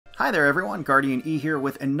Hi there everyone, GuardianE here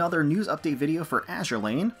with another news update video for Azur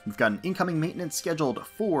Lane. We've got an incoming maintenance scheduled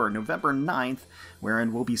for November 9th,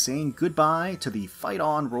 wherein we'll be saying goodbye to the Fight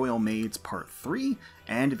On Royal Maids Part 3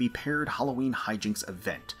 and the paired Halloween hijinks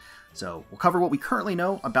event. So we'll cover what we currently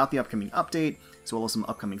know about the upcoming update, as well as some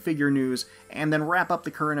upcoming figure news, and then wrap up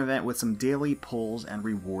the current event with some daily pulls and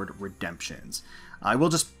reward redemptions. I will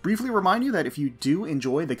just briefly remind you that if you do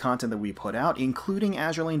enjoy the content that we put out, including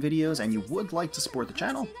Azur Lane videos, and you would like to support the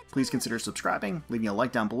channel, please consider subscribing, leaving a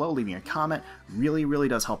like down below, leaving a comment. Really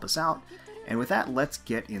does help us out. And with that, let's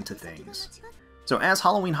get into things. So as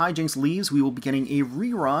Halloween Hijinks leaves, we will be getting a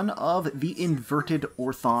rerun of the Inverted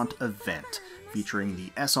Orthant event, featuring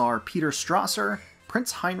the SR Peter Strasser,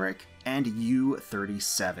 Prinz Heinrich, and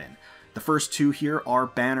U-37. The first two here are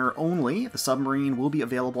banner only. The submarine will be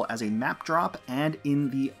available as a map drop and in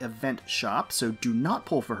the event shop, so do not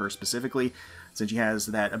pull for her specifically, since she has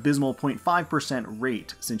that abysmal 0.5%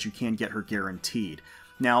 rate, since you can get her guaranteed.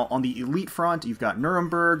 Now, on the Elite front, you've got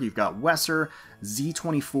Nuremberg, you've got Wesser,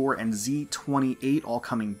 Z24, and Z28 all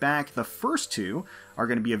coming back. The first two are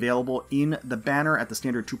going to be available in the banner at the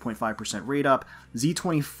standard 2.5% rate up.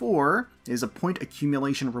 Z24 is a point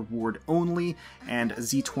accumulation reward only, and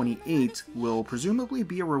Z28 will presumably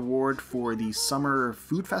be a reward for the Summer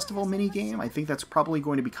Food Festival minigame. I think that's probably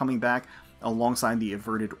going to be coming back alongside the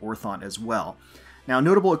Inverted Orthant as well. Now,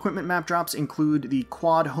 notable equipment map drops include the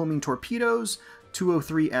quad homing torpedoes,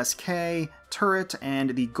 203 SK, turret, and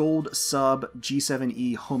the gold sub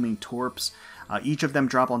G7E homing torps. Each of them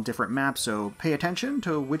drop on different maps, so pay attention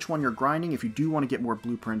to which one you're grinding if you do want to get more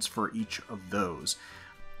blueprints for each of those.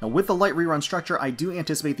 Now, with the light rerun structure, I do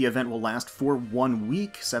anticipate the event will last for 1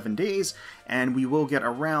 week, 7 days, and we will get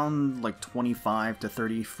around like 25 to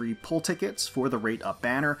 30 free pull tickets for the rate up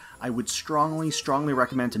banner. I would strongly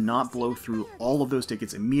recommend to not blow through all of those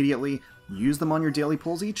tickets immediately. Use them on your daily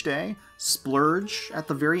pulls each day, splurge at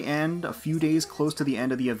the very end, a few days close to the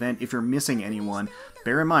end of the event if you're missing anyone.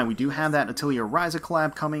 Bear in mind, we do have that Atelier Ryza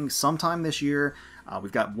collab coming sometime this year.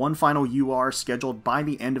 We've got one final UR scheduled by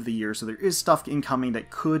the end of the year, so there is stuff incoming that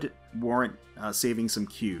could warrant saving some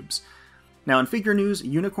cubes. Now in figure news,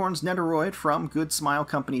 Unicorn's Netoroid from Good Smile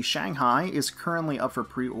Company Shanghai is currently up for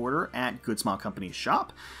pre-order at Good Smile Company's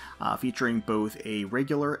shop, featuring both a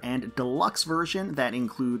regular and deluxe version that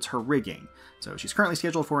includes her rigging. So she's currently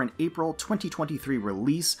scheduled for an April 2023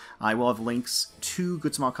 release. I will have links to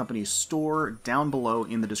Good Smile Company's store down below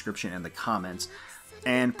in the description and the comments.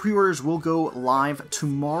 And pre-orders will go live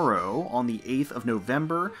tomorrow on the 8th of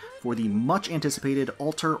November for the much-anticipated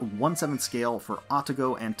Alter 1/7 scale for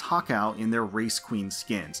Atago and Takao in their Race Queen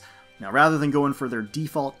skins. Now, rather than going for their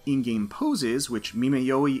default in-game poses, which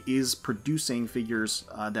Mimayoi is producing figures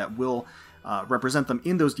that will represent them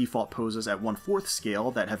in those default poses at 1/4 scale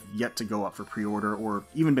that have yet to go up for pre-order or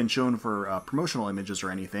even been shown for promotional images or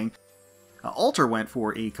anything, Alter went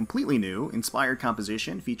for a completely new, inspired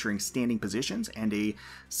composition featuring standing positions and a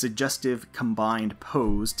suggestive combined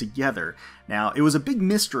pose together. Now, it was a big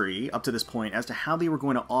mystery up to this point as to how they were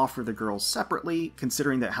going to offer the girls separately,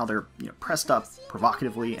 considering that how they're pressed up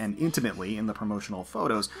provocatively and intimately in the promotional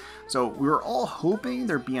photos. So we were all hoping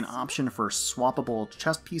there'd be an option for swappable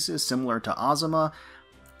chest pieces similar to Azuma.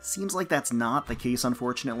 Seems like that's not the case,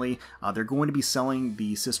 unfortunately. They're going to be selling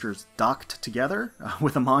the sisters ducked together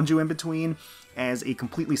with a Manjuu in between as a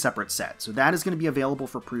completely separate set. So that is going to be available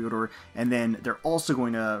for pre-order, and then they're also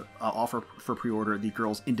going to offer for pre-order the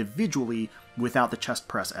girls individually without the chest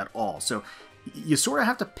press at all. So you sort of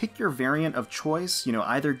have to pick your variant of choice,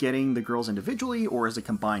 either getting the girls individually or as a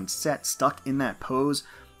combined set stuck in that pose.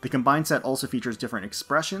 The combined set also features different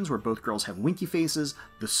expressions where both girls have winky faces.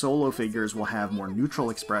 The solo figures will have more neutral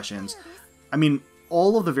expressions. I mean,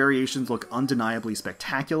 all of the variations look undeniably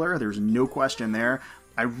spectacular. There's no question there.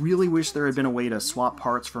 I really wish there had been a way to swap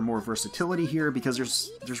parts for more versatility here, because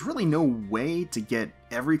there's really no way to get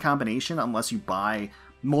every combination unless you buy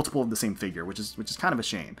multiple of the same figure, which is kind of a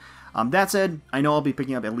shame. That said, I know I'll be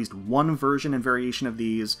picking up at least one version and variation of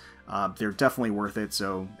these. They're definitely worth it,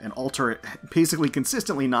 so an Alter basically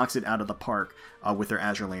consistently knocks it out of the park with their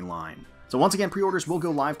Azur Lane line. So once again, pre-orders will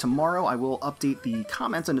go live tomorrow. I will update the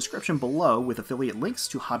comments and description below with affiliate links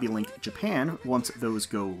to Hobby Link Japan once those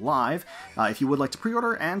go live, if you would like to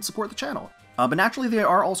pre-order and support the channel. But naturally, they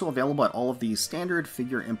are also available at all of the standard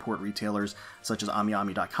figure import retailers, such as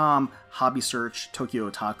AmiAmi.com, Hobby Search, Tokyo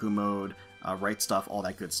Otaku Mode, Right Stuff, all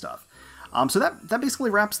that good stuff. So that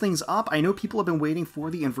basically wraps things up. I know people have been waiting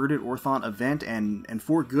for the Inverted Orthant event, and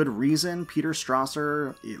for good reason. Peter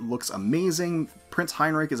Strasser, it looks amazing. Prinz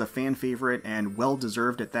Heinrich is a fan favorite, and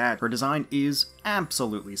well-deserved at that. Her design is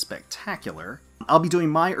absolutely spectacular. I'll be doing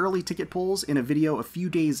my early ticket pulls in a video a few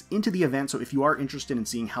days into the event, so if you are interested in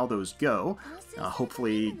seeing how those go,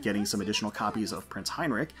 hopefully getting some additional copies of Prinz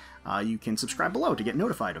Heinrich, you can subscribe below to get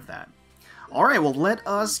notified of that. Alright, well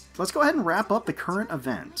let's go ahead and wrap up the current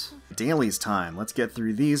event. Dailies time. Let's get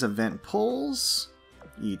through these event pulls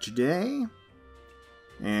each day.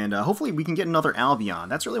 And hopefully we can get another Albion.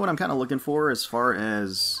 That's really what I'm kind of looking for as far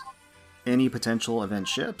as any potential event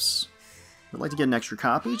ships. I'd like to get an extra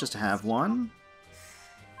copy just to have one.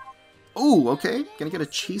 Oh, okay. Gonna get a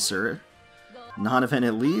Chaser. Non-event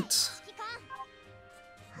Elite.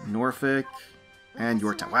 Norfolk. And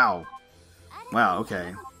Yorktown. Wow. Wow,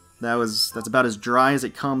 okay. That's about as dry as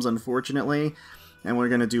it comes, unfortunately. And we're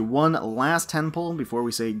gonna do one last 10 pull before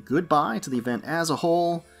we say goodbye to the event as a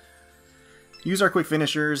whole. Use our quick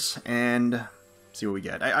finishers and see what we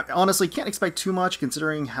get. I honestly can't expect too much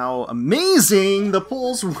considering how amazing the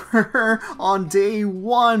pulls were on day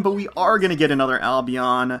 1, but we are gonna get another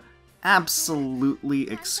Albion. Absolutely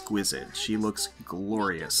exquisite. She looks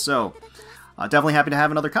glorious. So, definitely happy to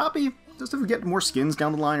have another copy. Just if we get more skins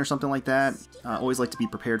down the line or something like that. Always like to be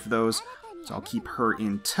prepared for those. So I'll keep her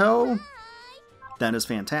in tow. That is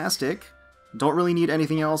fantastic. Don't really need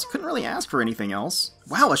anything else. Couldn't really ask for anything else.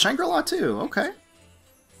 Wow, a Shangri-La too. Okay.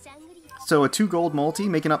 So a 2 gold multi,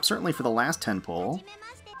 making up certainly for the last 10 pull.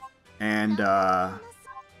 And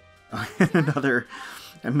another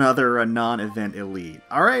non-event elite.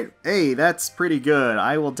 Alright, hey, that's pretty good.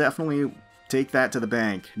 I will definitely take that to the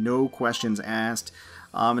bank. No questions asked.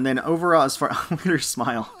 And then overall, as far... look at her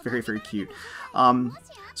smile. Very, very cute.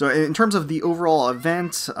 So in terms of the overall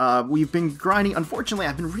event, we've been grinding. Unfortunately,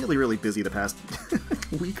 I've been really, really busy the past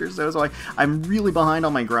week or so I'm really behind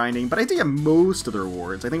on my grinding, but I did get most of the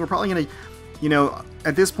rewards. I think we're probably going to, you know,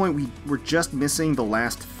 at this point, we're just missing the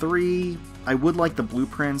last 3. I would like the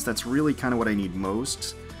blueprints. That's really kind of what I need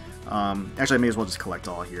most. Actually, I may as well just collect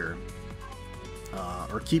all here.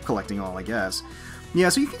 Or keep collecting all, I guess. Yeah,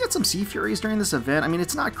 so you can get some Sea Furies during this event. I mean,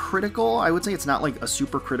 it's not critical. I would say it's not like a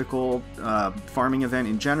super critical farming event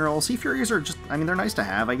in general. Sea Furies are just, I mean, they're nice to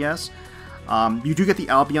have, I guess. You do get the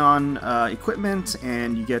Albion equipment,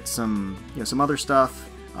 and you get some, you know, some other stuff,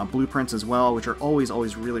 blueprints as well, which are always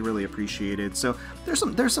really, really appreciated. So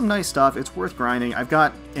there's some nice stuff. It's worth grinding. I've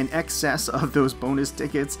got an excess of those bonus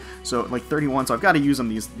tickets, so like 31. So I've got to use them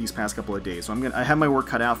these past couple of days. So I have my work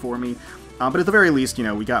cut out for me. But at the very least, you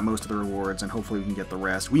know, we got most of the rewards, and hopefully we can get the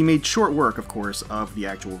rest. We made short work, of course, of the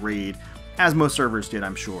actual raid, as most servers did,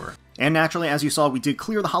 I'm sure. And naturally, as you saw, we did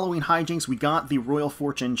clear the Halloween hijinks. We got the Royal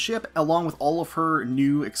Fortune ship, along with all of her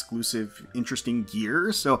new exclusive, interesting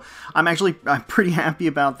gear. So I'm pretty happy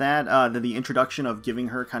about that. The introduction of giving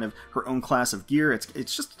her kind of her own class of gear.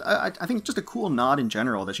 It's just, I think it's just a cool nod in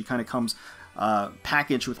general that she kind of comes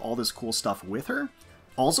packaged with all this cool stuff with her.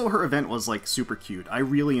 Also, her event was, like, super cute. I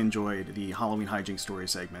really enjoyed the Halloween hijinks story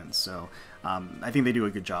segments, so I think they do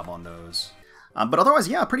a good job on those. But otherwise,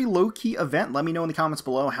 yeah, pretty low-key event. Let me know in the comments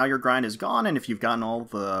below how your grind has gone, and if you've gotten all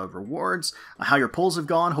the rewards, how your pulls have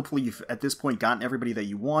gone. Hopefully you've, at this point, gotten everybody that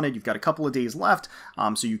you wanted. You've got a couple of days left,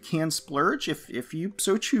 so you can splurge if you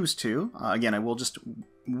so choose to. Again, I will just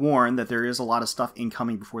warn that there is a lot of stuff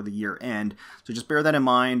incoming before the year end, so just bear that in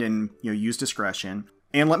mind and, you know, use discretion.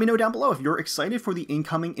 And let me know down below if you're excited for the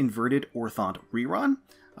incoming Inverted Orthant Rerun.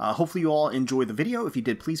 Hopefully you all enjoyed the video. If you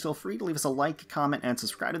did, please feel free to leave us a like, comment, and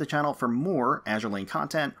subscribe to the channel for more Azur Lane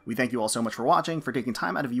content. We thank you all so much for watching, for taking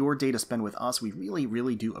time out of your day to spend with us. We really,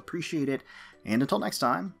 really do appreciate it. And until next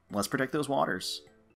time, let's protect those waters.